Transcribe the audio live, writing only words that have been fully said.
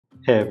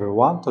Hey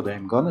everyone, today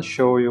I'm gonna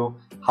show you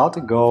how to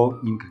go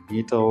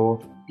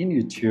incognito in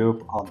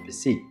YouTube on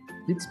PC.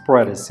 It's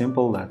pretty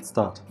simple, let's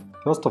start.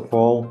 First of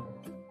all,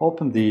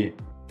 open the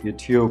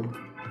YouTube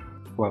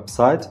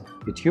website.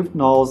 YouTube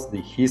knows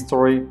the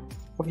history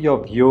of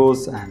your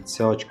views and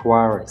search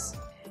queries.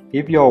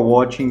 If you're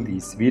watching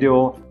this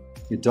video,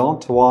 you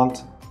don't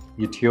want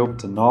YouTube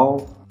to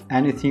know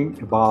anything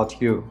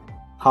about you.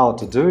 How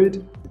to do it?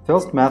 The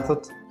first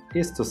method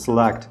is to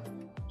select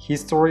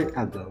History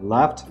at the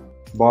left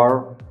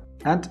bar,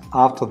 and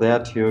after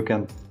that you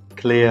can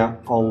clear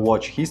all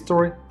watch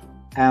history.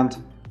 And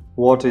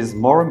what is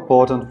more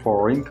important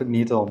for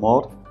incognito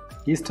mode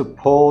is to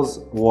pause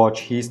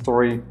watch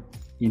history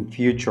in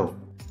future.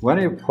 When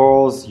you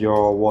pause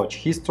your watch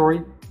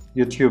history,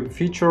 YouTube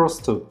features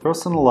to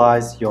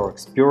personalize your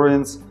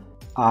experience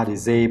are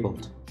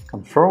disabled.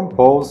 Confirm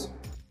pause,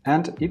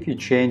 and if you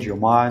change your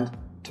mind,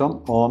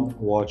 turn on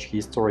watch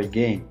history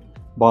again.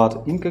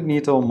 But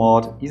incognito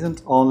mode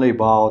isn't only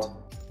about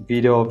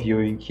video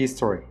viewing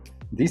history.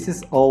 This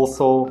is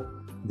also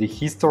the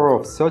history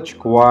of search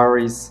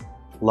queries,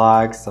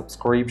 likes,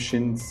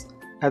 subscriptions,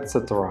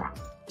 etc.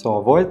 To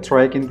avoid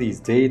tracking these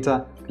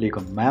data, click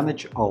on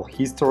Manage All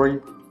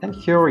History, and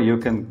here you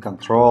can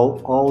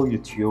control all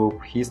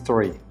YouTube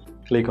history.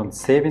 Click on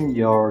Saving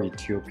your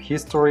YouTube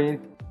history,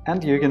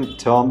 and you can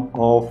turn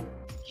off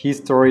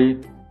history,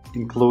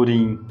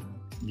 including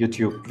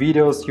YouTube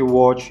videos you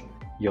watch,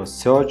 your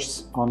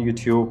searches on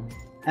YouTube,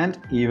 and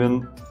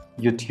even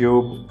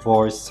YouTube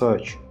voice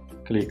search.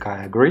 Click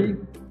I agree,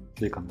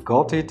 click on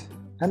Got it,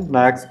 and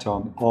next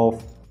turn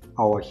off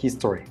our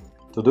history.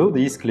 To do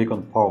this, click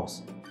on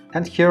Pause.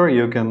 And here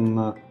you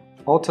can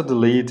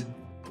auto-delete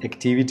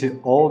activity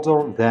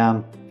older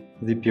than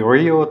the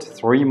period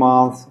 3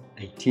 months,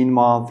 18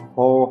 months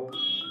or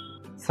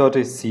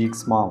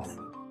 36 months.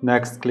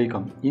 Next, click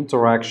on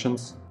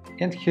Interactions,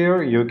 and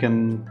here you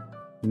can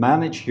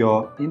manage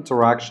your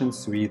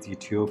interactions with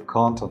YouTube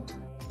content.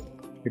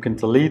 You can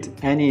delete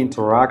any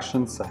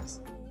interactions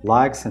as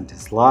likes and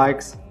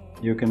dislikes.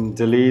 You can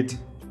delete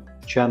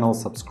channel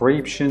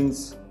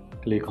subscriptions,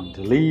 click on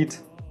Delete,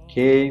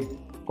 OK,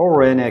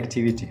 or any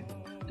activity.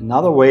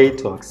 Another way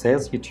to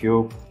access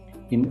YouTube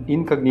in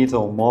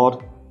incognito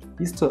mode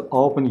is to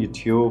open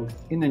YouTube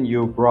in a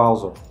new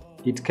browser.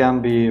 It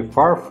can be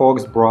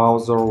Firefox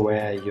browser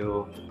where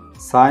you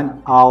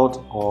sign out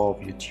of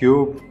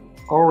YouTube,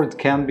 or it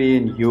can be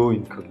a new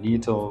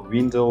incognito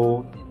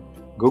window in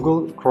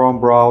Google Chrome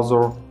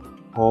browser.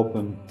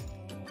 Open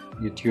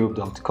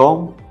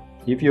youtube.com.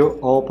 If you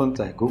opened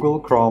a Google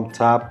Chrome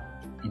tab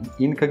in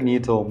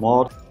incognito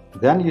mode,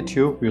 then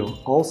YouTube will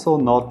also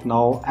not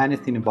know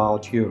anything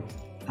about you.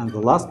 And the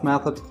last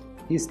method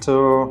is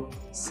to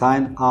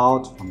sign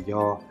out from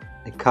your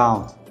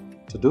account.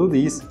 To do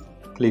this,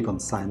 click on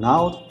Sign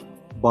Out,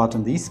 but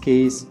in this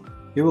case,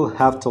 you will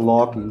have to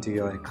log into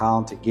your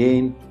account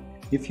again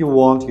if you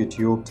want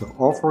YouTube to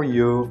offer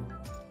you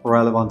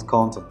relevant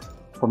content.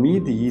 For me,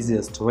 the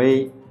easiest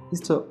way is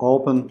to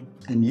open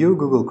a new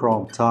Google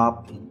Chrome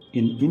tab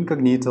in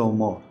incognito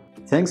mode.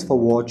 Thanks for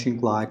watching,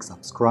 like,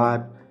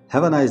 subscribe.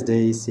 Have a nice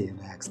day, see you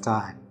next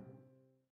time.